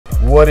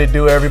What it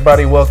do,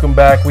 everybody? Welcome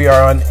back. We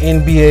are on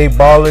NBA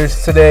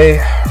Ballers today.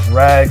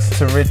 Rags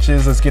to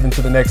riches. Let's get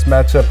into the next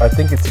matchup. I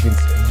think it's against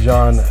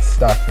John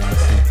Stockton. Let's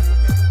see.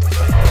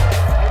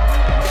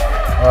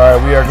 All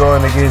right, we are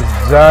going against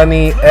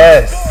Johnny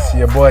S.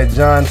 Your boy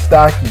John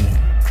Stocky.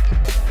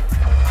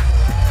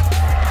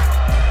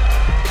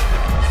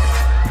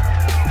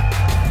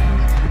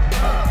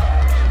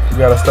 We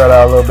gotta start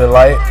out a little bit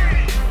light.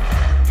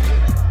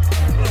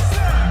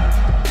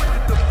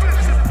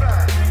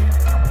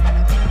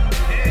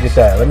 Get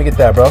that. Let me get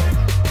that, bro.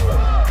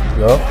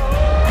 Go.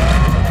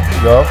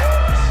 Go.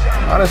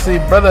 Honestly,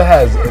 brother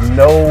has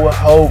no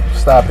hope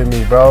stopping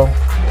me, bro.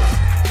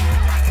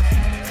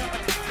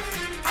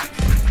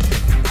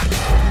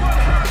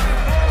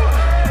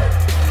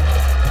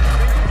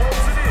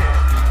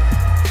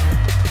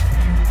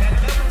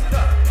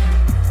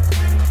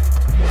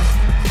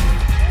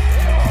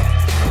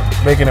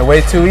 Making it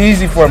way too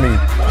easy for me.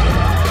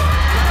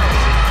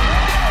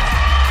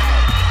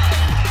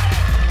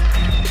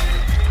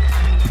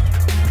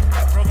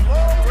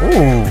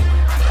 Ooh.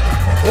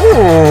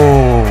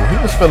 Ooh. He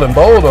was feeling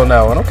bold on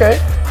that one. Okay.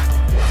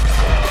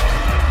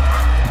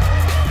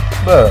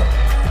 Look.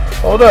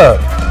 Hold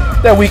up.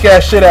 Get that weak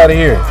ass shit out of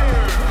here.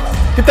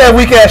 Get that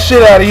weak ass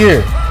shit out of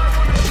here.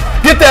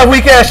 Get that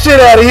weak ass shit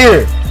out of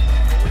here.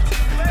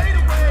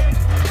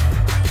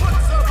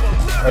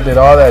 I did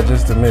all that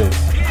just to miss.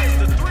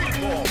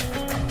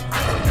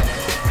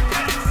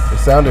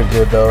 It sounded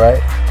good though,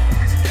 right?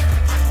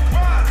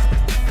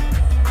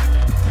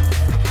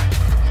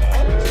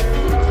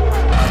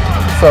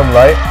 Something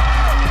light.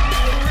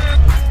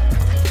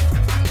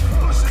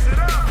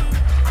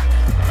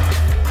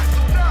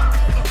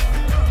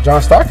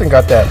 John Stockton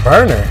got that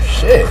burner.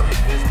 Shit.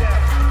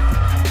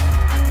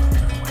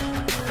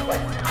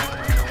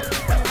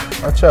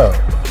 Watch out.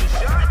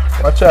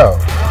 Watch out.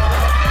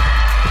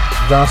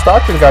 John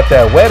Stockton got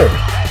that wetter.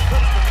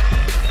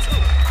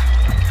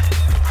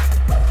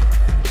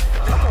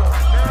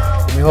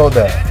 Let me hold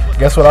that.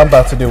 Guess what I'm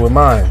about to do with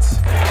mines?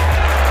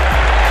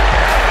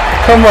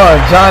 Come on,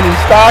 Johnny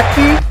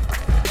Stocky.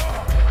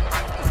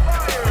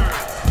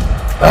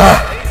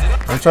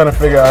 I'm trying to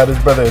figure out how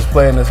this brother is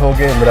playing this whole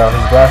game without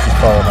his glasses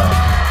falling off.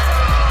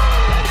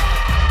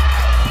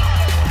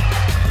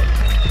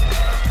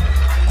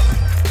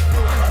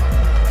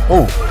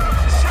 Ooh.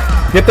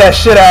 Get that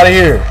shit out of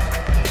here.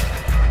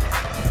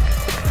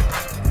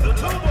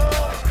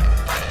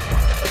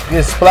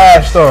 Get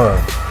splashed on.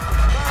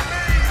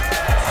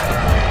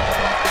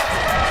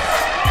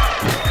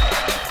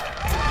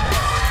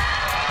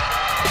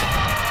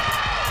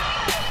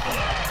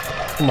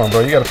 Come on,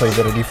 bro. You got to play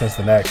better defense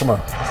than that. Come on.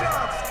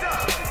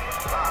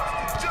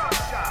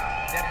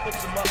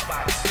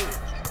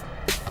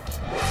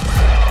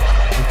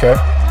 Okay.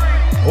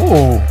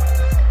 Ooh.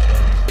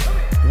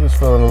 He was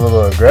feeling a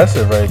little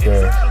aggressive right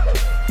there.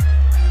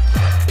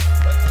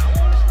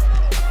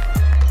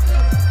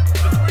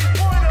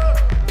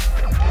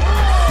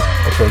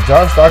 Okay,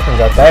 John Stockton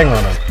got bang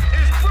on him.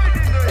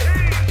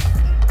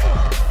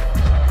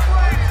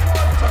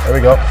 There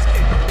we go.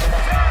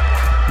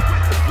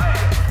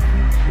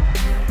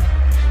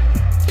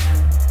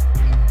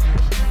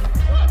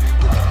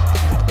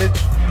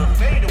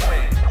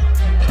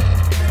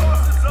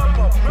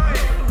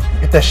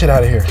 Get that shit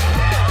out of here.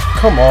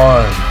 Come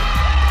on.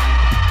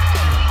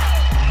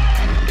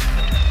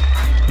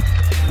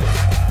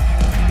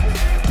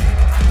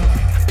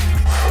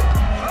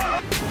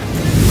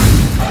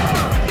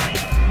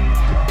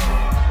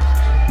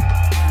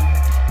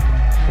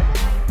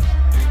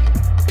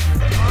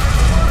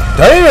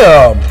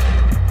 Damn.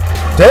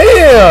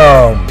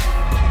 Damn.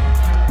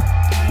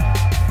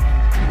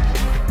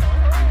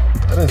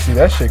 I didn't see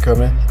that shit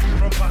coming.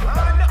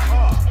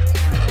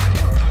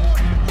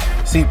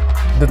 See,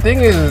 the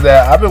thing is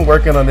that I've been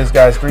working on this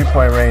guy's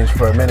three-point range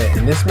for a minute,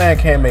 and this man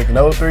can't make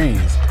no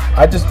threes.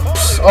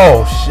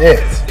 Oh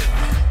shit.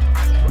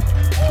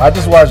 I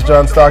just watched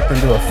John Stockton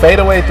do a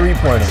fadeaway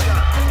three-pointer.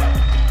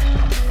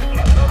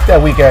 Get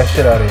that weak ass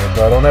shit out of here,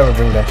 bro. Don't ever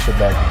bring that shit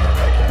back again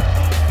like that.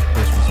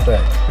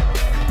 Disrespect.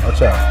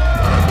 Watch out.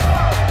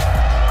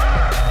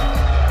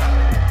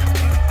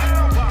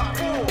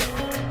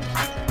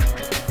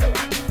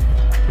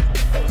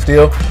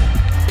 Steal.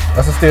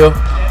 That's a steal.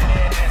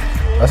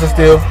 That's a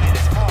steal.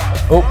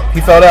 Oh,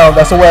 he fell down.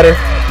 That's a wetter.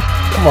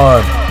 Come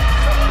on.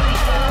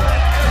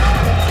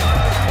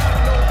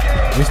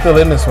 We still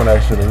in this one,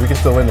 actually. We can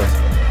still win this.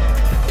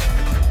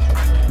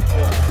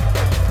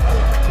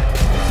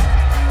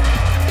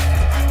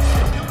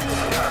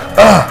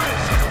 Ah!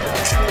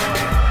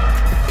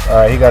 All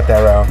right, he got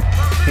that round.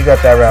 He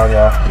got that round,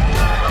 y'all.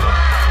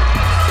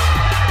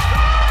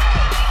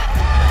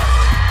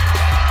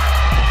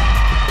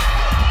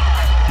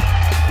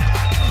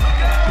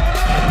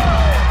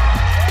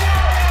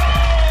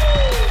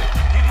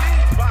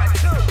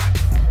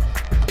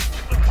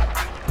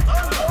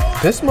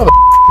 This mother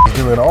is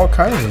doing all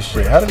kinds of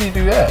shit. How did he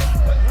do that?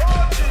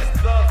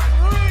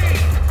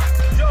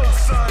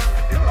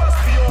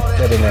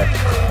 Get in there.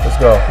 Let's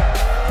go.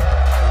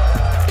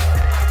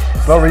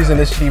 no reason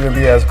this should even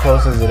be as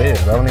close as it is.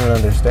 I don't even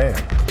understand.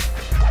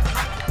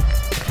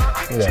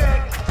 Look at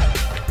that.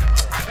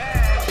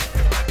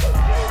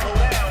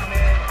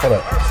 Hold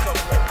up.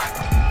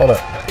 Hold up.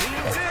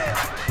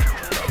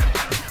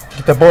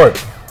 Get that board.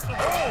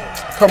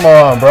 Come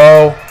on,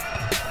 bro.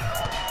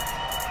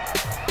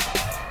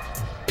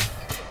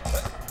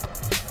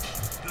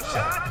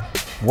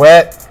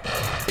 Wet.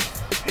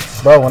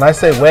 Bro, when I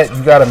say wet,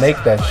 you gotta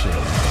make that shit.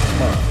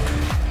 Come on.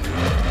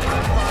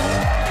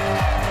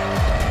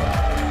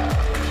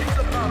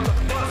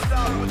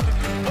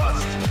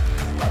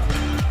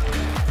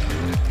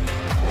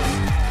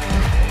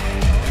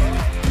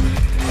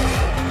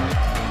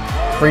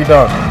 Free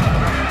dunk.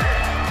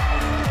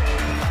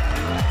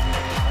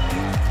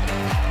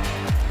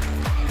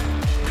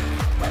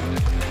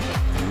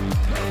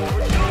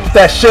 Get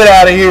that shit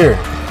out of here.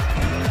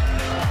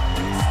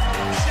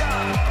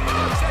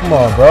 Come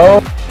on, bro.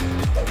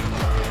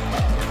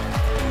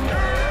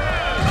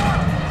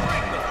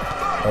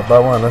 Up by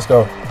one, let's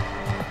go.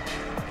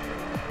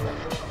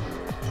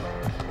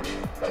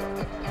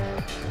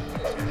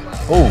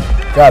 Ooh,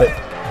 got it.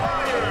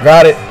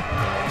 Got it.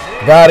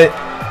 Got it.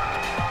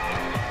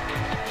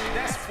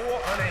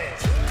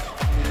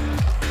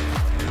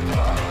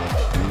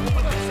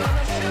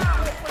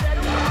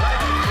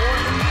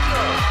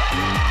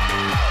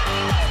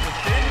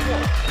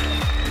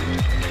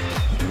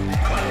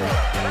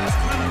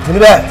 Give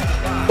me that.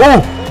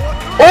 Ooh.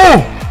 Ooh.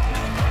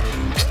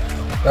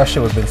 That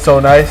shit would have been so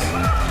nice.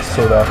 It's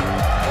cool though.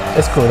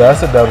 It's cool.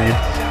 That's a W.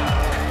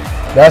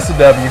 That's a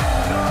W.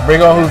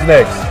 Bring on who's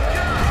next.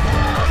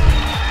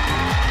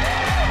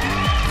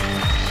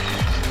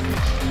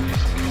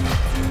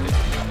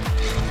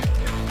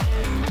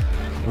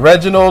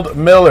 Reggie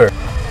Miller.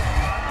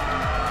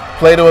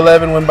 Play to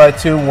 11, win by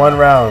 2, 1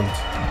 round.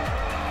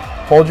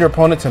 Hold your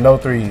opponent to no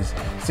threes.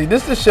 See,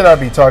 this is the shit I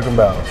be talking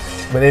about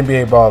with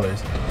NBA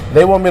ballers.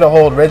 They want me to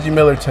hold Reggie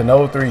Miller to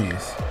no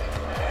threes.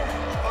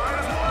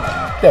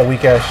 Get that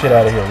weak ass shit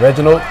out of here.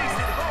 Reginald.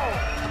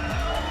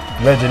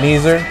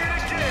 Regineezer.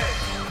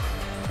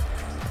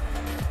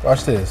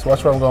 Watch this.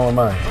 Watch where I'm going with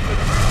mine.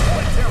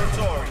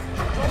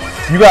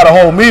 You gotta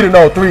hold me to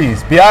no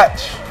threes,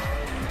 biatch.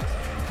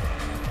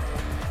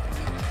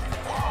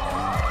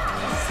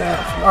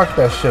 Knock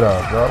that shit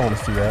off, bro. I don't want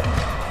to see that.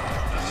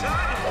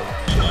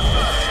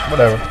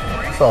 Whatever.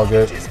 It's all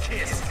good.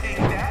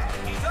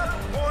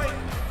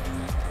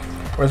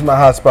 Where's my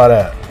hot spot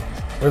at?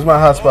 Where's my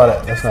hot spot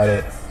at? That's not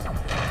it.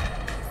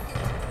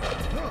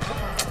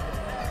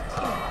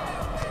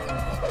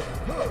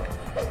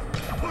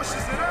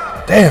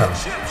 Damn.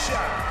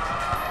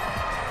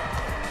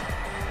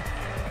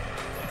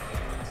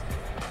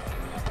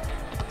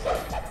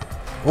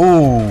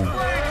 Ooh.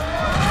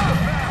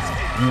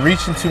 You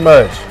reaching too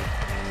much.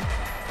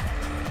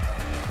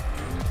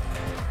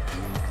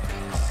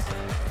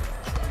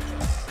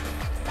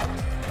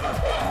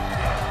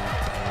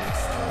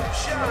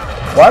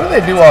 Why did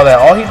they do all that?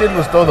 All he did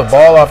was throw the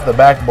ball off the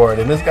backboard,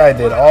 and this guy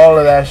did all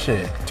of that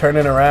shit.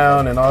 Turning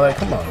around and all that.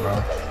 Come on,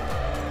 bro.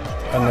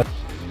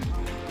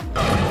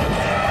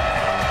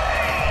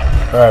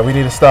 Alright, we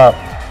need to stop.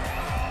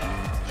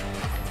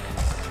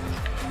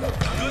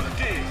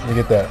 Let me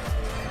get that.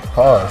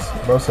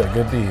 Pause. Bro said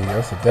good D.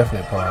 That's a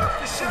definite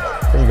pause.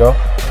 Here we go.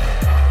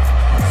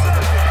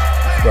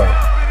 Let's go.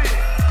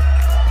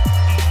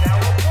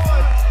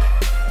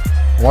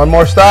 One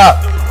more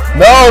stop.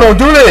 No, don't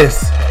do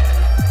this.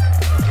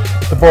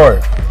 The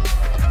board.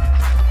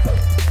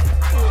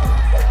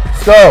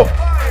 Let's go.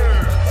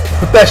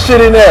 Put that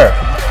shit in there.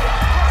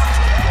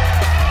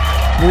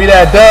 Give me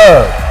that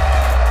dub.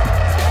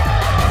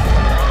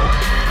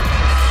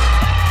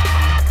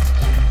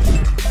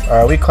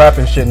 Alright, we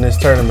clapping shit in this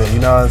tournament, you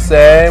know what I'm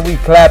saying? We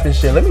clapping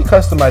shit. Let me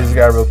customize this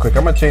guy real quick.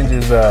 I'm gonna change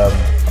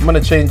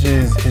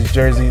his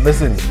jersey.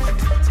 Listen,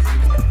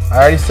 I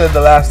already said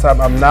the last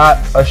time, I'm not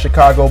a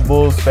Chicago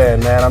Bulls fan,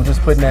 man. I'm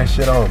just putting that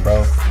shit on,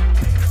 bro.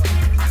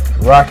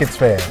 Rockets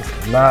fan,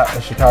 not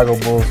a Chicago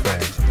Bulls fan.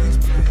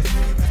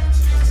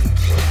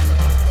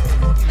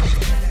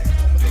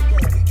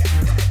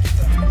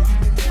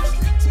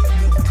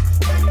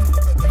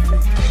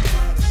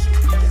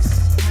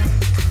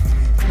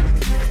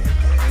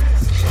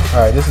 All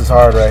right, this is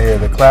hard right here.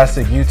 The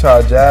classic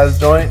Utah Jazz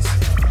joints,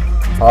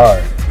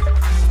 hard.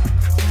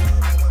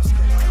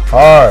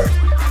 Hard.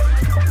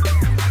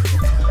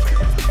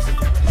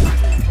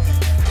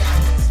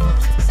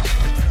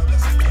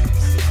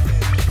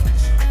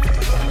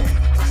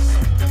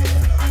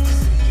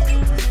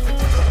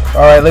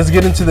 All right, let's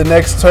get into the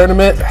next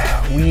tournament.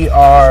 We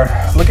are,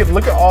 look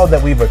at all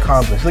that we've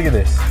accomplished. Look at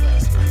this.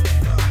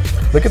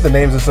 Look at the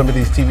names of some of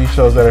these TV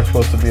shows that are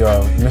supposed to be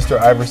on. Mr.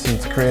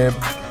 Iverson's Crib,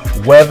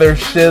 Weather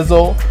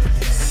Shizzle,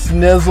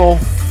 Snizzle,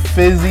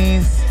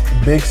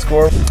 Fizzies, Big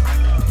Score.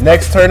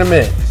 Next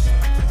tournament,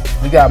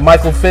 we got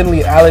Michael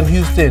Finley, Allen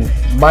Houston,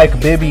 Mike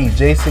Bibby,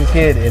 Jason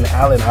Kidd, and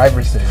Allen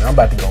Iverson. I'm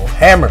about to go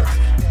hammer.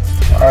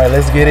 All right,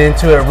 let's get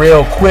into it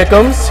real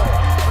quickums.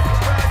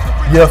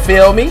 You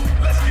feel me?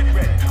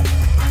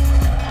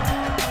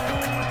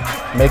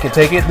 Make it,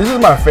 take it. This is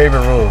my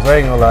favorite rules. I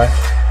ain't gonna lie. I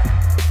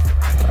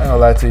ain't gonna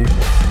lie to you.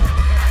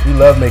 We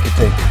love make it,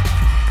 take it.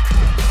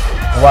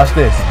 And watch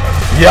this.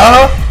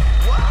 Yeah.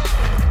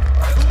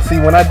 See,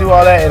 when I do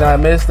all that and I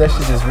miss, that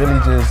shit just really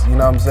just, you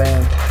know what I'm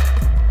saying?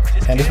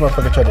 And this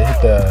motherfucker tried to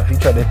hit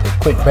the,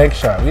 quick bank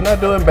shot. We're not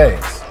doing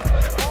banks.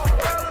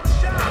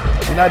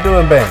 We're not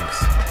doing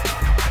banks.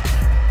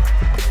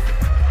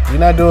 We're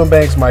not doing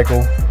banks,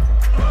 Michael.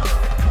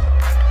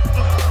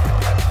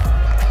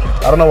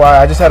 I don't know why,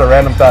 I just had a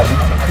random thought.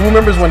 Who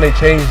remembers when they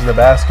changed the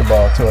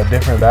basketball to a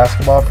different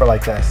basketball for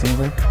like that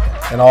season?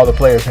 And all the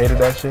players hated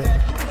that shit?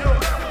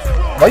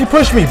 Why you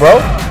push me, bro?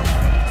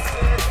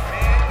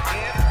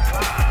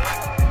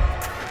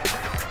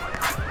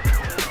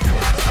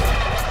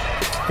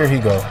 Here he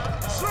go.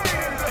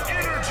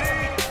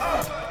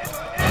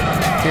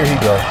 Here he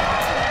go.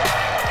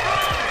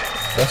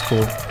 That's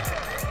cool.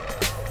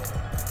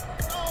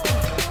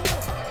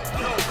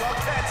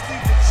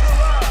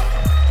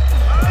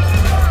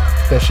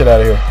 Get that shit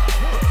out of here.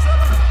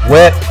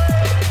 Wet.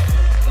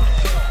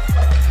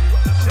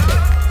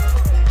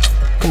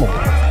 Come on.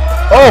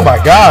 Oh my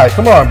God.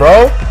 Come on,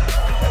 bro.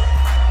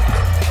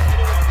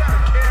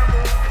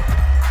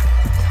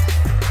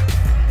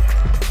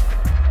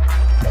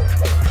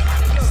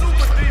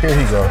 Here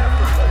he go.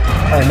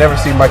 I ain't never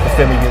seen Michael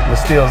Finley get with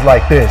steals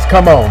like this.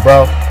 Come on,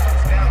 bro.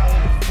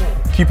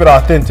 Keep it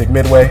authentic,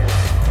 Midway.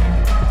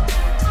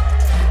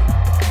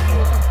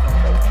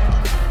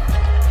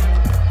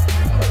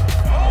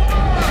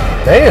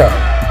 Damn.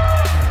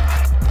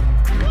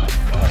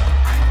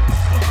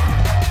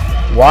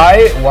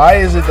 Why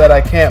is it that I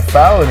can't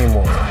foul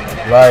anymore?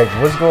 Like,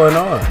 what's going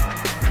on?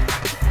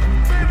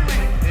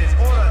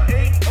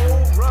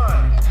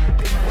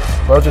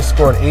 Bro just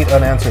scored 8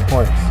 unanswered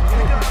points.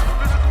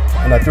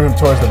 And I threw him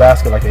towards the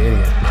basket like an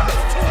idiot.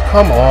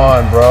 Come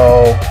on,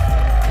 bro.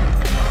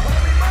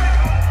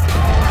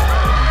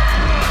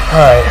 All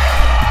right,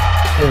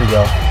 here we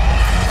go.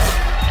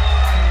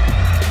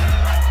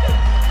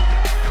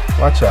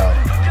 Watch out.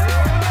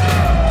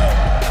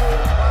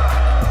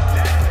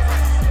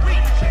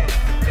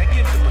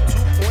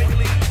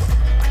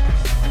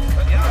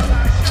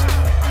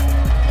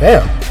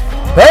 Damn.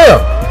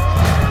 Damn.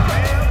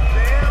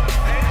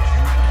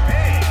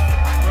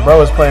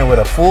 Bro is playing with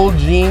a full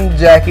jean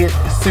jacket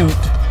suit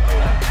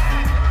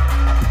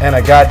and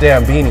a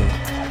goddamn beanie.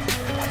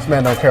 This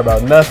man don't care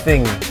about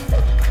nothing.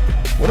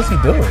 What is he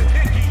doing?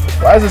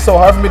 Why is it so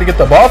hard for me to get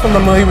the ball from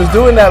him when he was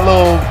doing that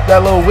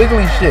little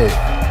wiggly shit?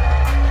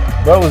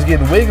 Bro was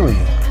getting wiggly.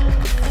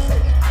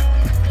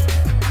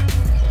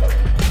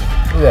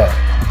 Look at that.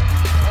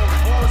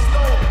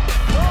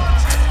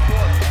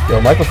 Yo,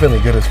 Michael Finley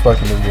good as fuck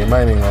in this game.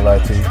 I ain't even gonna lie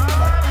to you.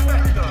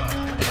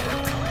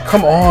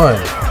 Come on.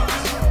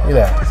 Look at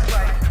that.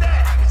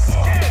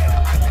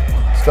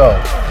 Let's go.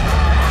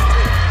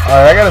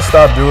 Alright, I gotta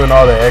stop doing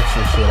all the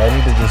extra shit. I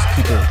need to just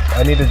keep it.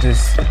 I need to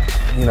just,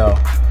 you know,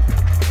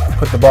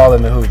 put the ball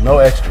in the hoop. No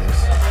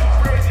extras.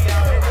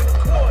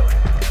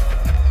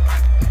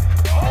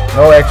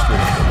 No extras.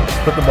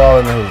 Just put the ball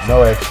in the hoop.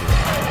 No extras.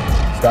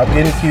 Stop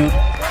getting cute.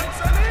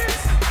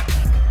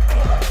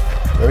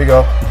 There we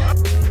go.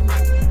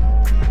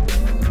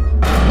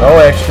 No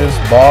extras.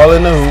 Ball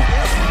in the hoop.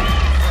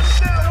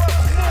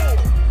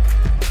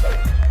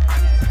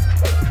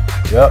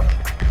 Yep.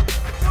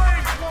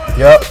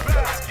 Yep.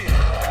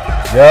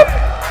 Yep.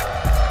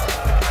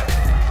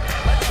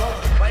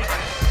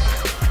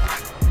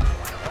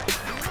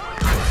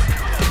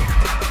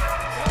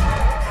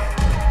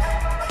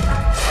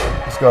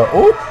 Let's go.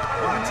 Ooh.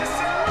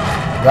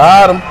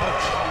 Got him.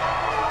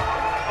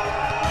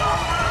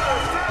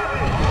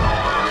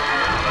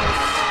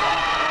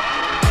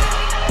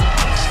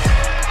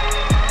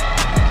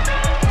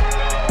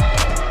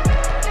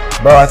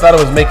 Bro, I thought it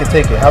was make it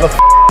take it. How the f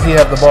does he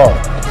have the ball?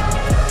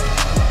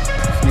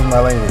 Excuse my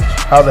language.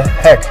 How the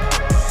heck?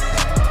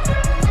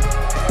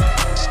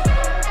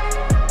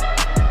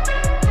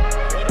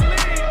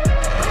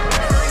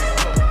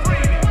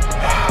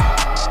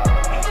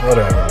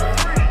 Whatever, man.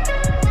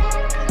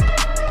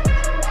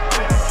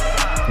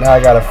 Now I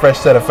got a fresh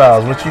set of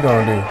fouls. What you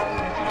gonna do?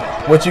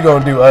 What you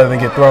gonna do other than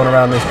get thrown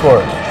around this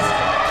court?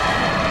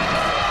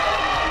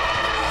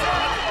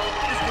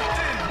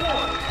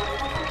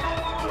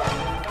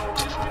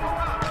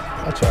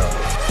 Watch out.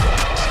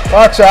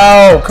 Watch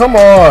out. Come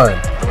on.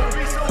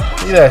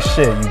 See that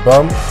shit, you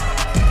bum.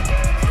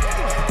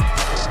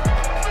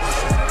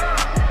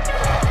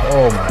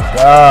 Oh my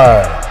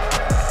God.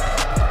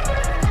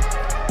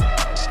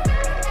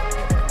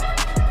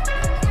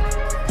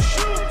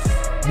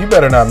 You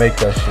better not make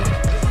that shit.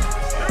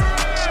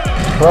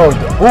 Bro,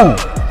 ooh.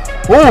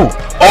 Ooh.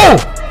 Oh!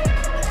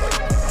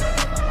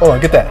 Hold on,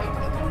 get that.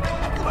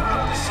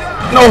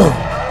 No!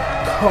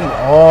 Come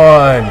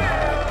on.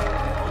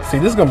 See,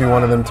 this is gonna be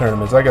one of them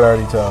tournaments. I could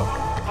already tell.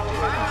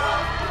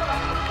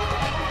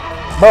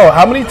 Bro,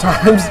 how many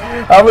times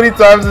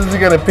is he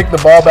gonna pick the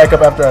ball back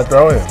up after I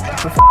throw him?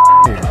 What the f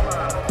here?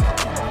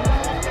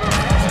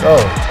 Let's go.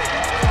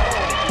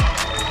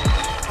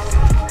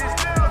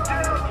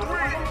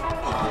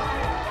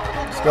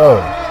 Let's go.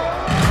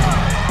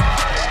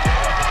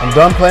 I'm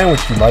done playing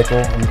with you,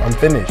 Michael. I'm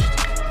finished.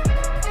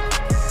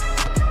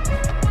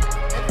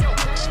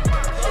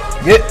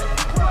 Get.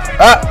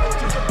 Ah.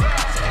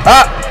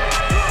 Ah.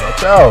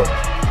 Watch out.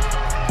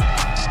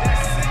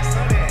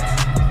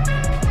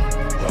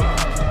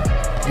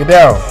 Get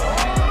down.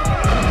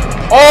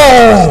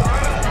 Oh!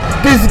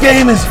 This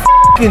game is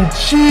fucking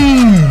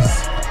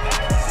cheese.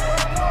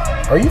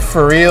 Are you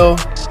for real?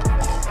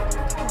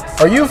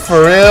 Are you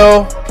for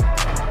real?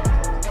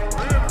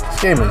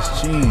 This game is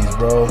cheese,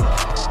 bro.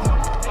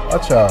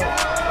 Watch out.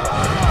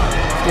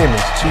 This game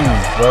is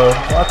cheese, bro.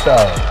 Watch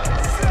out.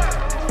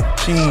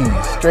 Cheese.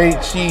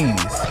 Straight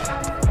cheese.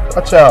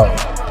 Watch out.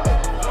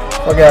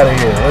 Fuck out of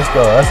here. Let's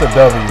go. That's a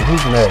W.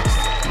 Who's next?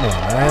 Come on,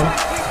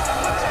 man.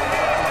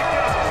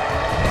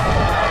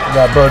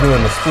 Got bro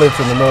doing the splits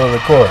in the middle of the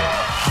court.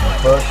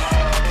 Fuck.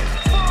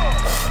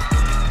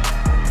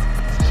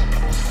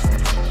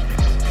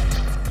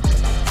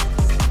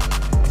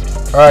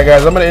 Alright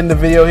guys, I'm going to end the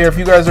video here. If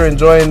you guys are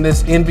enjoying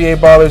this NBA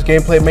Ballers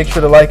gameplay, make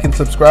sure to like and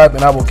subscribe,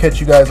 and I will catch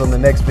you guys on the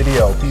next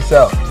video. Peace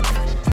out.